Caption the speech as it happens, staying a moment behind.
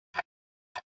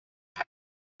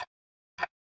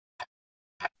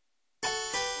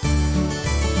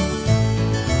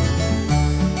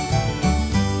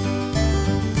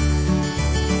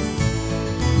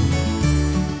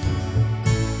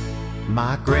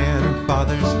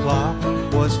grandfather's clock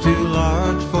was too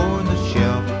large for the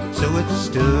shelf, so it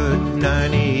stood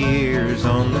 90 years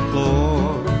on the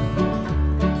floor.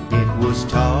 It was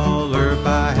taller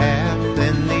by half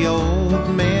than the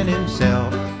old man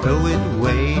himself, though it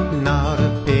weighed not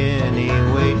a penny,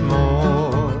 weighed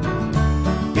more.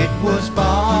 It was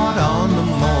bought on the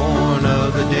morn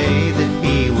of the day that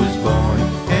he was born,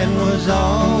 and was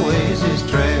always his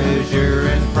treasure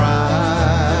and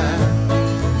pride.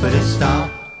 But it stopped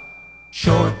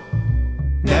short,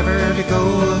 never to go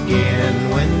again,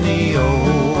 when the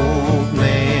old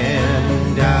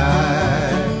man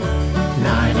died.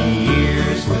 90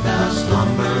 years without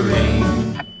slumbering,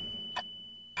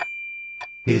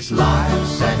 his life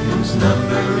seconds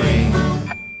numbering.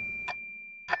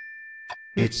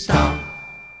 It stopped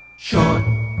short,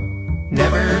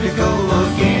 never to go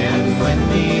again, when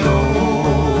the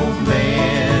old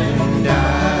man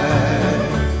died.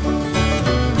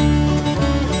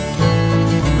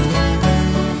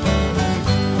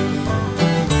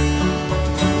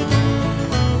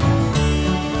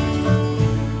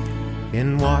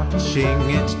 In watching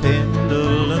its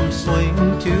pendulum swing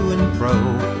to and fro,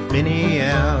 many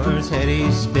hours had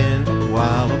he spent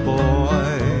while a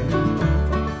boy.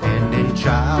 And in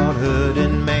childhood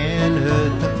and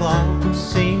manhood the clock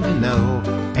seemed to know,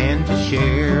 and to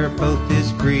share both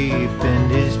his grief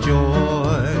and his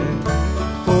joy.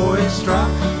 For it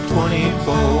struck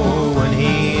 24 when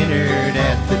he entered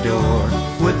at the door,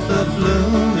 with the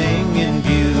blooming and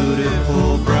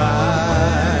beautiful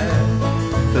bride.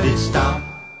 But it stopped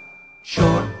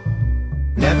short,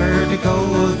 never to go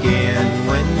again,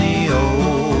 when the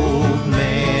old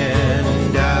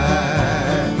man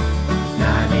died.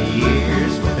 90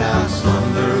 years without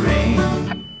slumbering,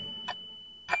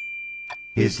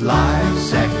 his life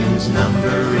seconds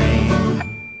numbering.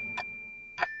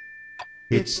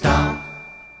 It stopped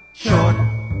short,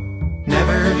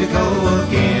 never to go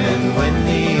again, when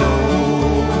the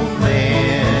old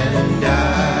man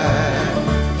died.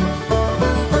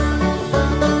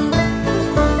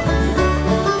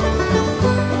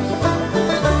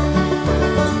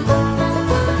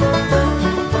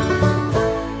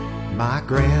 My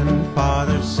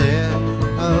grandfather said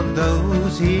of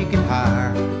those he could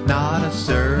hire, not a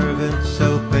servant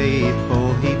so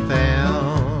faithful he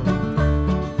found.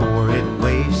 For it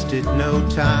wasted no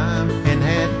time and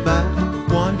had but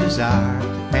one desire,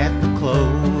 at the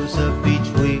close of each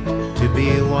week to be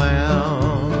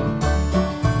wound,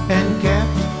 and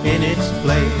kept in its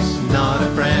place, not a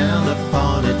frown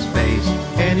upon its face,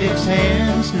 and its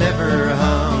hands never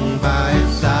hung by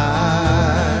its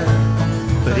side.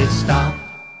 But it stopped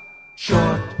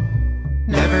short,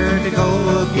 never to go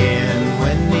again,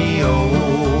 when the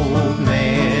old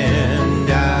man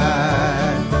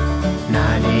died.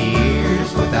 90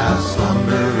 years without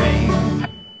slumbering,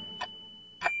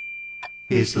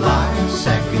 his life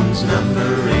seconds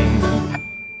numbering.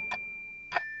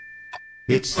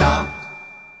 It stopped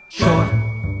short,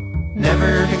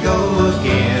 never to go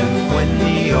again, when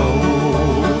the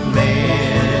old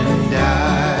man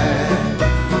died.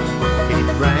 It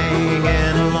rang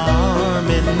an alarm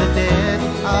in the dead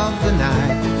of the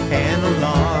night, an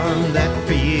alarm that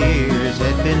for years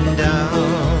had been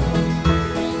dumb.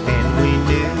 And we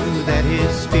knew that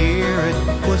his spirit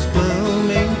was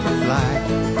blooming for flight,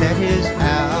 that his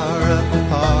hour of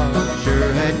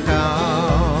departure had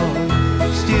come.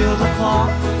 Still the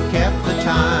clock kept the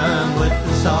time with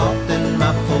the soft and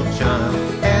muffled chime,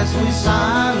 as we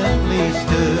silently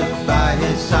stood by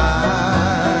his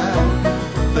side.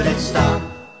 But it stopped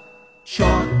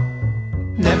short,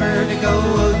 never to go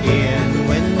again,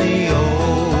 when the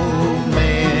old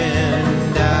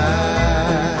man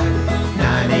died.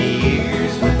 90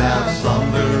 years without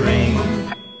slumbering,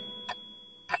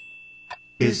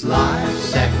 his life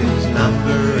seconds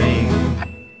numbering.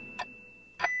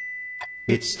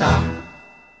 It stopped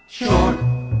short,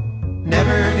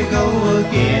 never to go